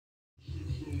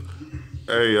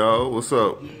Hey y'all, what's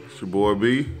up? It's your boy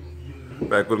B,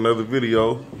 back with another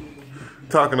video,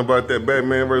 talking about that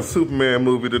Batman vs Superman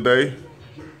movie today.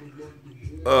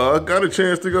 I got a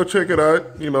chance to go check it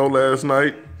out, last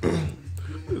night.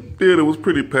 The theater was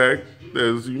pretty packed,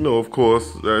 as of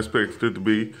course, I expected it to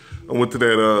be. I went to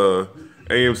that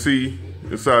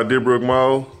AMC inside Deerbrook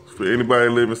Mall. For anybody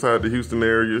that live inside the Houston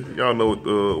area, y'all know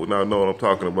what I'm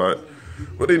talking about.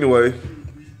 But anyway,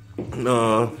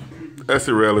 that's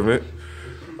irrelevant.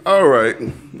 All right,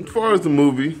 as far as the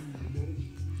movie,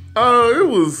 it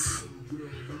was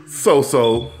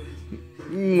so-so.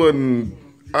 I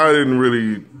didn't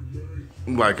really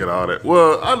like it all that.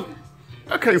 Well,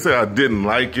 I can't say I didn't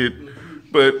like it,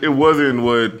 but it wasn't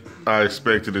what I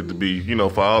expected it to be.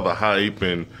 For all the hype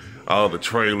and all the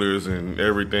trailers and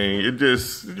everything, it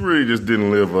really just didn't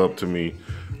live up to me.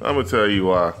 I'm gonna tell you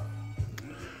why.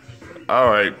 All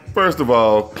right, first of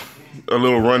all, a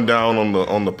little rundown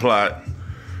on the plot.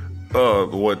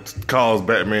 What caused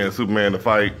Batman and Superman to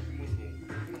fight.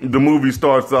 The movie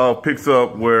picks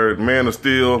up where Man of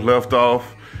Steel left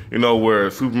off,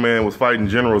 where Superman was fighting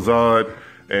General Zod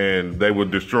and they were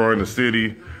destroying the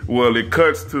city. Well, it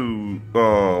cuts to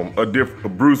a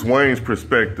Bruce Wayne's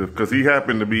perspective, because he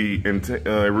happened to be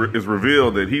it's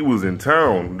revealed that he was in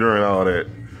town during all that.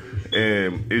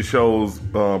 And it shows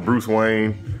Bruce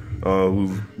Wayne,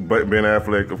 who's Ben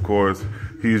Affleck, of course.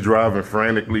 He's driving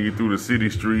frantically through the city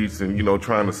streets and,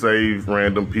 trying to save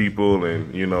random people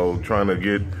and, trying to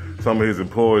get some of his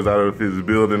employees out of his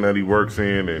building that he works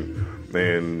in.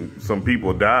 And some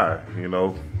people die,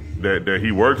 that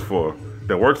he works for,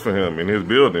 that works for him in his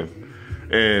building.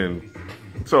 And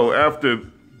so after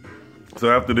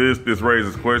this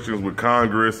raises questions with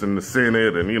Congress and the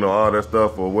Senate and, all that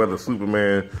stuff, or whether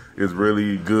Superman is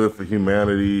really good for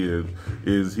humanity.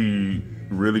 Is he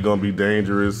really gonna be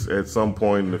dangerous at some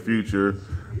point in the future?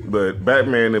 But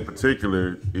Batman in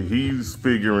particular, he's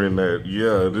figuring that,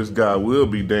 yeah, this guy will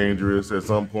be dangerous at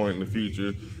some point in the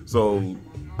future, so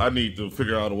I need to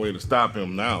figure out a way to stop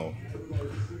him now.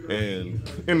 And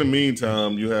in the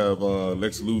meantime, you have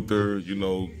Lex Luthor,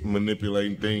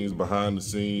 manipulating things behind the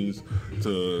scenes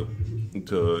to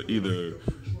either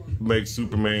make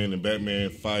Superman and Batman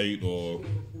fight, or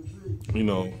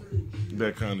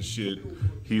that kind of shit.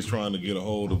 He's trying to get a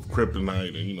hold of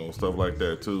kryptonite and, stuff like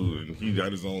that too. And he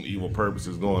got his own evil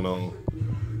purposes going on.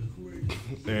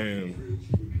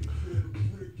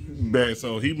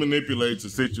 So he manipulates a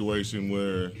situation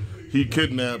where he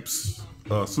kidnaps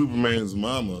Superman's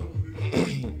mama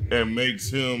and makes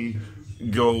him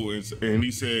go and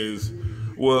he says,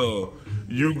 well,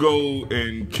 you go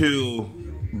and kill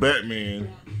Batman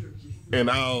and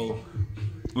I'll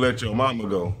let your mama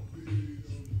go.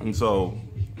 And so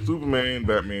Superman,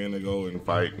 Batman, they go and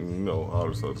fight and, all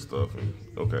this other stuff. And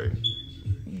okay,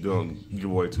 don't give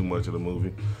away too much of the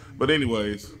movie. But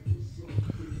anyways,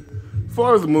 as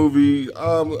far as the movie,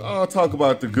 I'll talk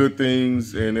about the good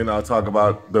things and then I'll talk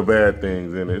about the bad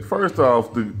things in it. First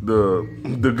off,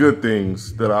 the good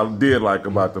things that I did like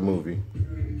about the movie.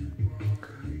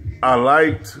 I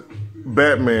liked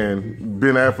Batman,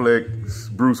 Ben Affleck's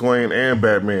Bruce Wayne and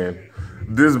Batman.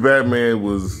 This Batman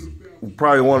was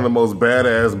probably one of the most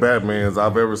badass Batmans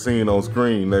I've ever seen on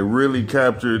screen. They really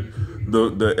captured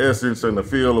the essence and the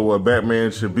feel of what Batman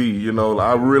should be.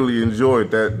 I really enjoyed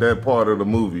that part of the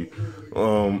movie.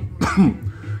 How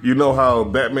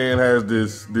Batman has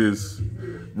this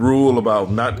rule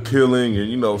about not killing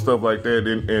and stuff like that.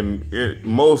 And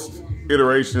most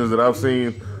iterations that I've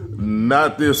seen,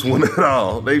 not this one at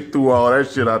all. They threw all that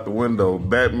shit out the window.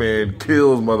 Batman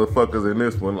kills motherfuckers in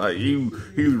this one. Like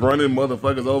he's running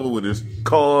motherfuckers over with his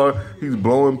car. He's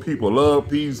blowing people up.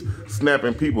 He's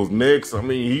snapping people's necks. I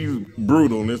mean, he's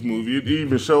brutal in this movie. It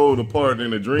even showed a part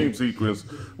in the dream sequence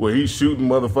where he's shooting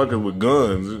motherfuckers with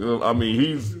guns. I mean,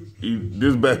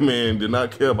 this Batman did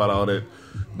not care about all that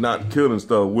not killing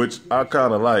stuff, which I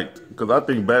kind of liked, because I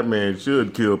think Batman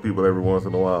should kill people every once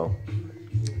in a while.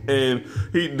 And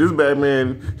this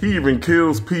Batman, he even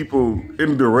kills people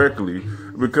indirectly,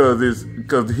 because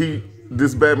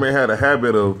this Batman had a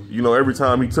habit of, every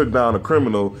time he took down a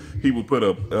criminal, he would put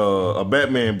a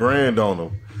Batman brand on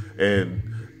him. And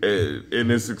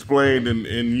it's explained in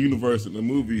the universe in the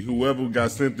movie, whoever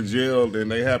got sent to jail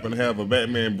and they happened to have a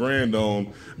Batman brand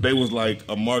on, they was like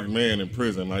a marked man in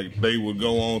prison. Like, they would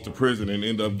go on to prison and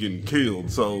end up getting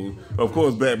killed. So, of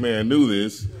course, Batman knew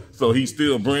this. So he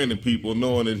still branded people,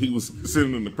 knowing that he was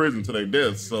sending them to prison to their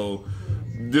deaths. So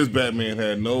this Batman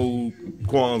had no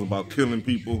qualms about killing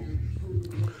people.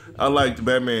 I liked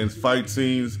Batman's fight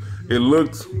scenes. It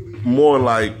looked more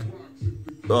like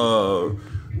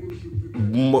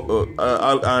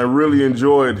I really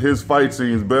enjoyed his fight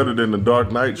scenes better than the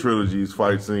Dark Knight trilogy's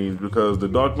fight scenes, because the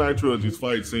Dark Knight trilogy's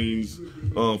fight scenes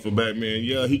for Batman,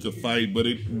 yeah, he could fight, but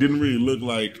it didn't really look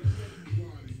like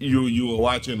you were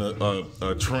watching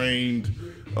a trained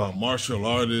martial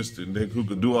artist and who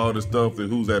could do all this stuff and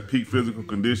who's at peak physical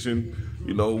condition.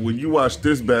 You know, when you watch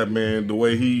this Batman, the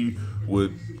way he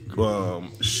would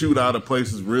shoot out of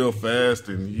places real fast,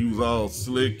 and he was all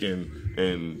slick and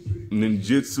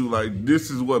ninjutsu, like, this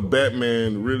is what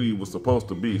Batman really was supposed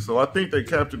to be. So I think they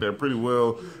captured that pretty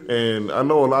well. And I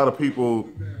know a lot of people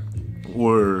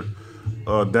were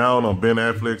down on Ben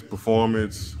Affleck's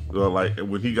performance, like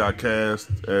when he got cast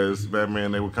as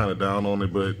Batman, they were kind of down on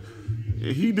it, but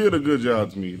he did a good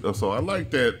job to me. So I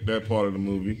liked that part of the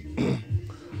movie.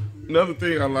 Another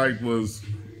thing I liked was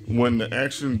when the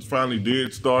action finally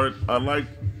did start. I liked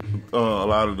a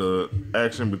lot of the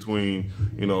action between,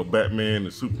 you know, Batman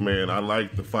and Superman. I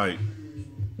liked the fight,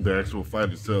 the actual fight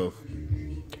itself.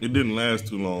 It didn't last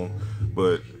too long,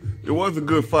 but it was a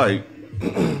good fight,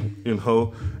 you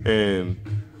know, and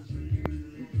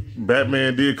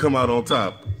Batman did come out on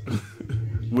top,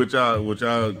 which I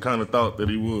kind of thought that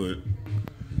he would,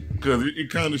 because it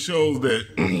kind of shows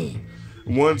that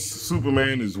once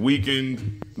Superman is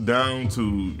weakened down to,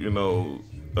 you know,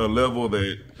 a level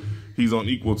that he's on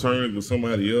equal terms with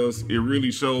somebody else, it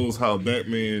really shows how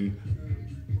Batman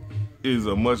is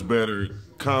a much better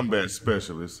combat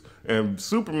specialist. And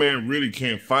Superman really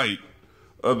can't fight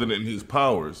other than his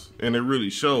powers. And it really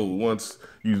showed once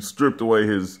you stripped away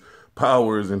his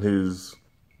powers and his,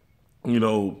 you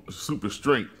know, super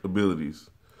strength abilities.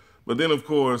 But then, of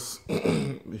course,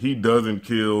 he doesn't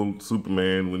kill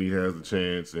Superman when he has the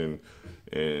chance, and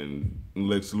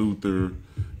Lex Luthor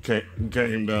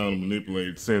came down and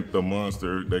manipulated, sent the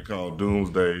monster they call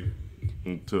Doomsday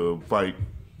to fight,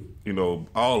 you know,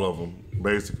 all of them,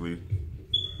 basically.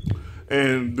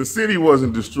 And the city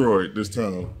wasn't destroyed this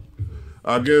time.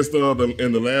 I guess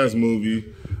in the last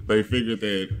movie, they figured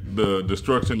that the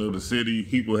destruction of the city,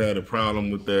 people had a problem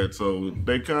with that, so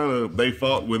they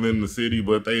fought within the city,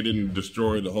 but they didn't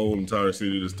destroy the whole entire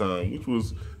city this time, which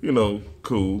was, you know,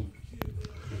 cool.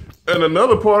 And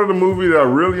another part of the movie that I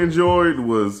really enjoyed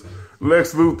was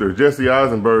Lex Luthor, Jesse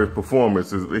Eisenberg's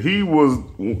performance. He was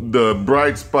the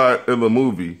bright spot in the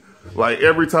movie. Like,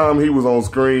 every time he was on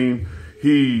screen,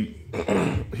 he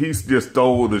just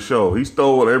stole the show. He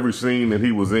stole every scene that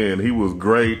he was in. He was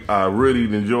great. I really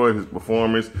enjoyed his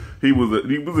performance. He was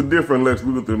a different Lex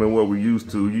Luthor than what we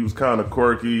used to. He was kind of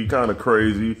quirky, kind of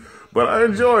crazy, but I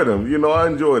enjoyed him. You know, I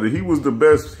enjoyed it. He was the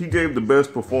best. He gave the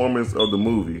best performance of the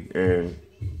movie, and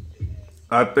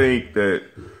I think that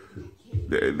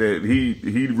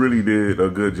he really did a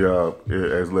good job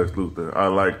as Lex Luthor. I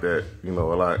like that. You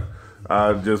know,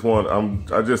 I just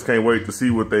can't wait to see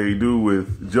what they do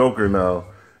with Joker now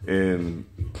in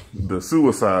the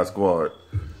Suicide Squad,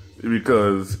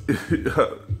 because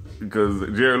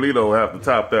Jared Leto will have to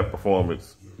top that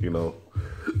performance, you know.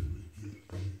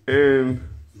 And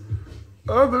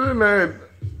other than that,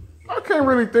 I can't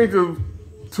really think of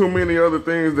too many other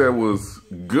things that was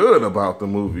good about the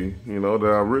movie, you know, that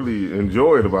I really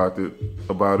enjoyed about it.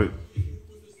 It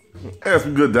had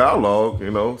some good dialogue,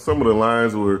 you know. Some of the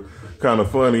lines were kind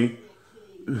of funny.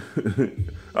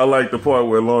 I like the part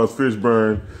where Lawrence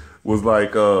Fishburne was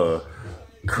like,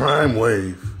 crime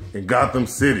wave in Gotham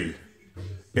City.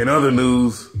 In other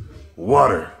news,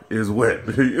 water is wet.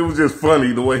 It was just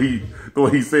funny the way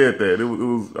he said that.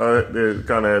 It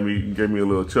kind of gave me a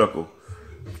little chuckle.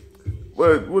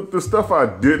 But with the stuff I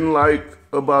didn't like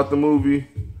about the movie,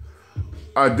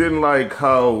 I didn't like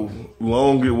how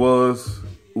long it was,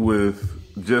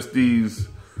 with just these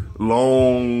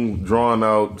long, drawn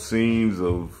out scenes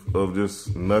of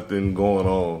just nothing going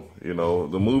on. You know,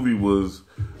 the movie was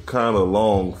kind of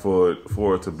long for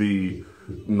it to be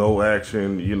no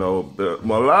action. You know, a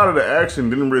lot of the action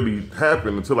didn't really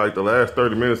happen until like the last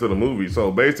 30 minutes of the movie.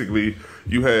 So basically,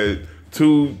 you had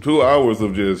two hours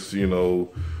of just, you know,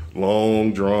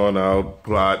 long, drawn out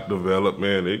plot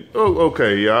development.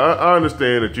 Okay, yeah, I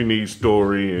understand that you need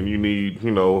story and you need,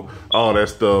 you know, all that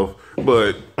stuff,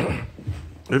 but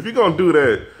if you're gonna do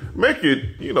that, make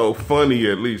it, you know, funny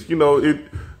at least. You know,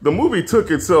 the movie took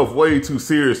itself way too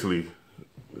seriously.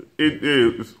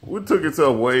 It took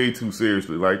itself way too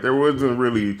seriously. Like, there wasn't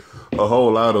really a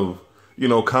whole lot of, you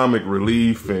know, comic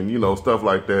relief and, you know, stuff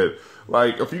like that.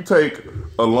 Like, if you take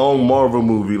a long Marvel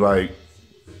movie like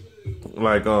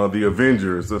The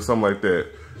Avengers or something like that,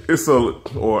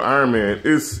 or Iron Man,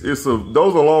 those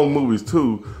are long movies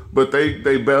too, but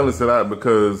they balance it out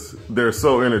because they're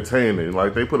so entertaining.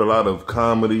 Like they put a lot of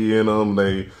comedy in them,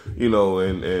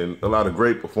 and a lot of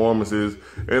great performances,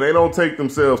 and they don't take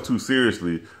themselves too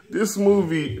seriously. This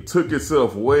movie took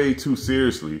itself way too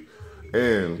seriously,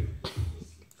 and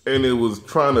it was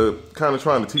trying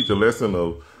to teach a lesson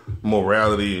of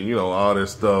morality and all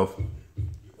this stuff.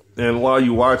 And while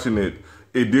you're watching it,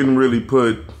 it didn't really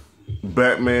put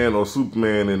Batman or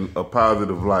Superman in a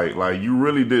positive light. Like you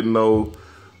really didn't know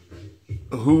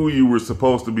who you were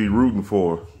supposed to be rooting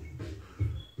for,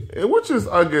 and which is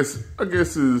I guess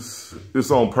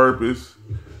it's on purpose,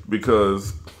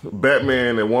 because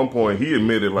Batman at one point he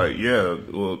admitted like,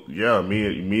 me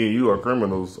and you are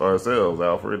criminals ourselves,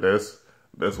 Alfred.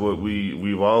 That's what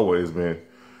we've always been.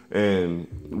 And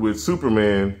with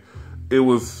Superman, it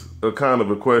was a kind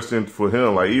of a question for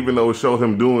him. Like, even though it showed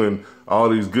him doing all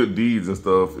these good deeds and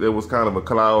stuff, there was kind of a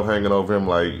cloud hanging over him.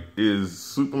 Like, is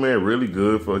Superman really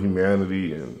good for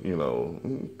humanity?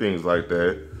 And, things like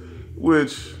that,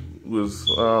 which was,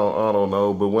 I don't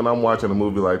know. But when I'm watching a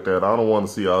movie like that, I don't want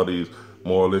to see all these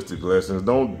moralistic lessons.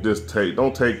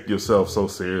 Don't take yourself so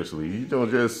seriously.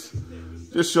 Just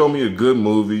show me a good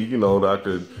movie, that I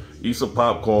could eat some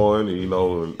popcorn,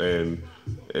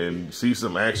 and see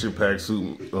some action-packed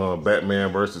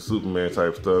Batman versus Superman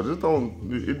type stuff. It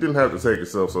didn't have to take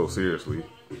itself so seriously.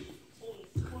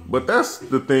 But that's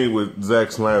the thing with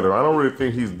Zack Snyder. I don't really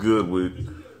think he's good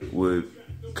with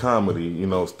comedy,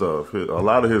 stuff. A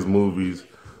lot of his movies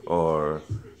are,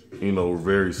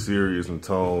 very serious in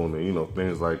tone and,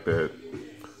 things like that.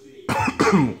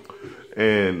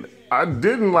 And I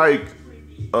didn't like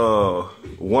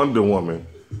Wonder Woman.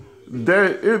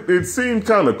 That it seemed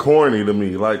kind of corny to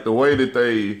me, like the way that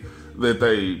they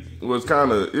was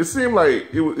kind of. It seemed like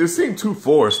it seemed too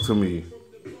forced to me.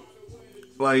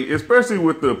 Like, especially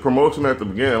with the promotion at the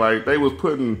beginning, like they was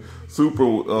putting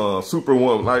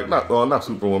Superwoman, like not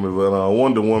Superwoman, but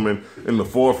Wonder Woman in the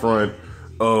forefront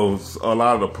of a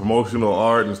lot of the promotional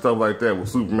art and stuff like that, with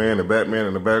Superman and Batman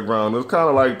in the background. It was kind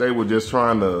of like they were just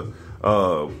trying to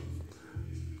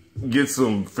get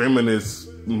some feminist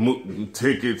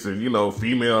tickets and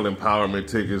female empowerment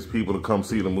tickets, people to come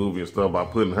see the movie and stuff, by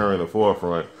putting her in the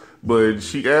forefront. But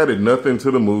she added nothing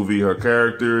to the movie. Her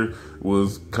character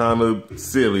was kind of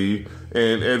silly,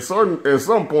 and at some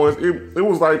points it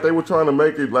was like they were trying to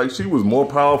make it like she was more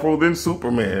powerful than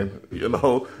Superman.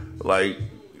 Like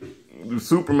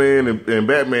Superman and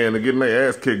Batman are getting their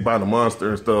ass kicked by the monster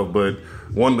and stuff, but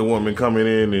Wonder Woman coming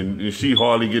in and she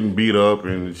hardly getting beat up,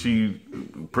 and she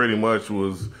pretty much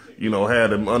was,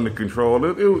 had him under control.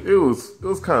 It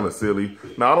was kind of silly.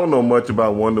 Now, I don't know much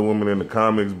about Wonder Woman in the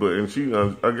comics, but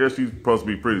I guess she's supposed to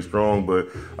be pretty strong, but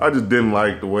I just didn't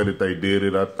like the way that they did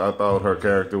it. I thought her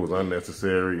character was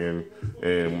unnecessary,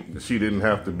 and she didn't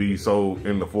have to be so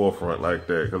in the forefront like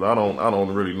that, because I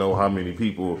don't really know how many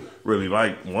people really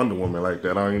like Wonder Woman like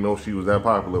that. I don't even know if she was that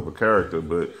popular of a character,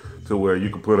 but to where you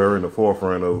could put her in the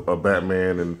forefront of a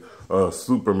Batman and a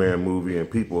Superman movie and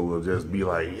people will just be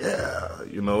like, yeah,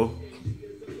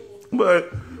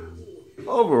 But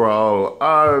overall,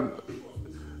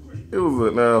 it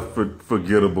was a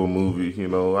forgettable movie.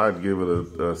 I'd give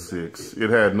it a 6. It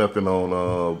had nothing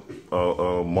on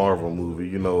a Marvel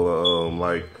movie.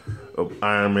 Like a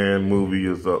Iron Man movie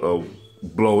is a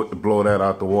blow that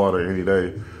out the water any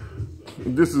day.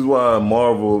 This is why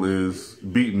Marvel is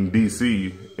beating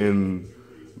DC in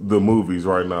the movies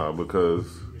right now, because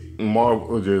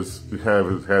Marvel just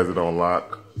has it on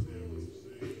lock,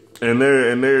 and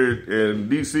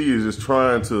DC is just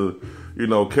trying to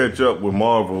catch up with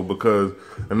Marvel, because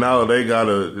now they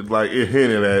gotta, like, it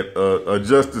hinted at a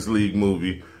Justice League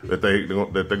movie that they're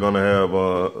gonna have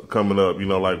coming up,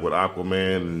 like with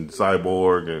Aquaman and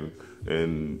Cyborg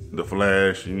and the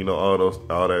Flash and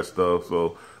all that stuff.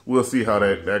 So we'll see how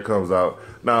that comes out.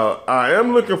 Now, I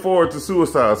am looking forward to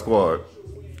Suicide Squad.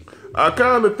 I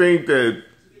kind of think that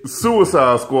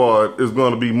Suicide Squad is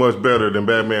going to be much better than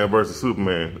Batman versus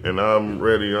Superman, and I'm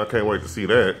ready. I can't wait to see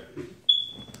that.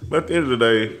 But at the end of the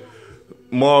day,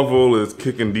 Marvel is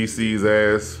kicking DC's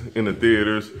ass in the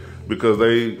theaters because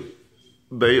they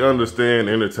understand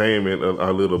entertainment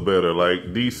a little better.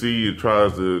 Like, DC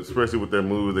tries to, especially with their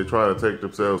movies, they try to take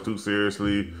themselves too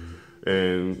seriously,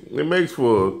 and it makes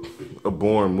for a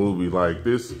boring movie. Like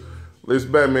this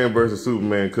Batman versus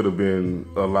Superman could have been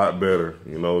a lot better,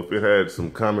 if it had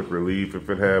some comic relief, if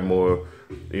it had more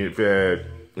entertaining,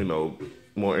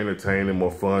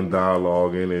 more fun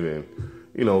dialogue in it,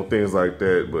 and things like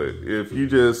that. But if you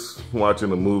just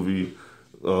watching a movie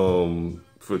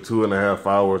for 2.5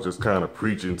 hours just kind of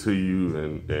preaching to you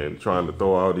and trying to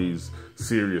throw all these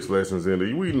serious lessons in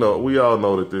it. We all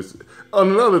know that this.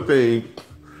 Another thing,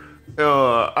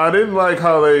 I didn't like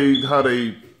how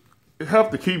they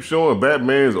have to keep showing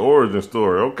Batman's origin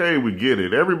story. Okay, we get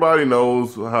it. Everybody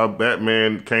knows how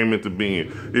Batman came into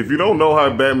being. If you don't know how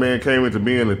Batman came into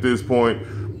being at this point,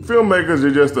 filmmakers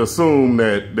are just assume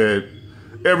that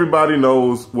everybody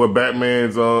knows what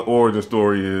Batman's origin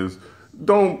story is.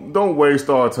 Don't waste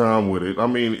our time with it. I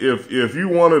mean, if you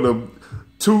one of the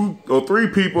 2 or 3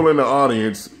 people in the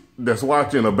audience that's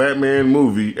watching a Batman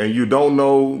movie and you don't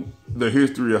know the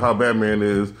history of how Batman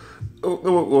is,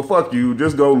 well, fuck you.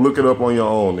 Just go look it up on your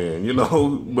own then, you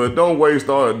know? But don't waste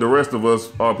the rest of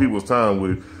us, our people's time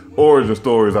with origin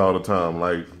stories all the time.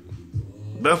 Like,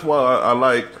 that's why I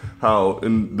like how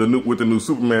with the new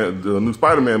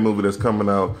Spider-Man movie that's coming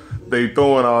out, they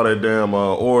throwing all that damn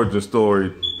origin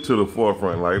story to the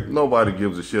forefront. Like, nobody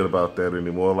gives a shit about that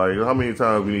anymore. Like, how many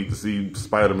times we need to see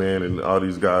Spider-Man and all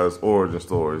these guys' origin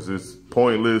stories? It's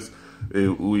pointless.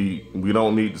 We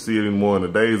don't need to see it anymore in the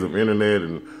days of internet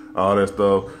and all that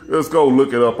stuff. Let's go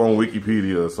look it up on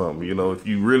Wikipedia or something, you know, if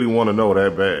you really want to know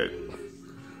that bad.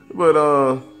 But,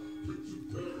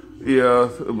 yeah,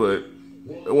 but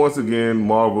once again,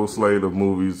 Marvel's slate of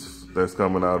movies that's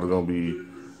coming out is going to be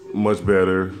much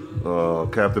better.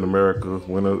 Captain America,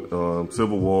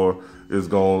 Civil War is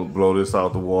going to blow this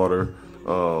out the water.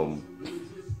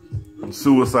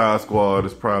 Suicide Squad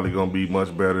is probably going to be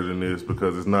much better than this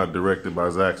because it's not directed by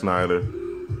Zack Snyder.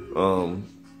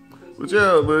 But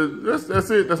yeah, but that's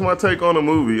it. That's my take on the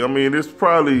movie. I mean, it's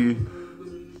probably,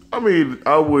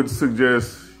 I would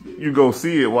suggest you go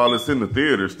see it while it's in the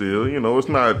theater still. You know, it's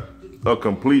not a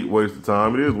complete waste of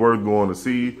time. It is worth going to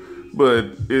see, but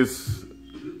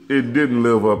it didn't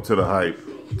live up to the hype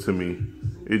to me.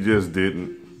 It just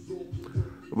didn't.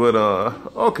 But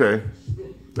okay.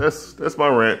 That's my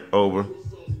rant over.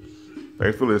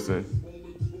 Thanks for listening.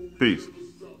 Peace.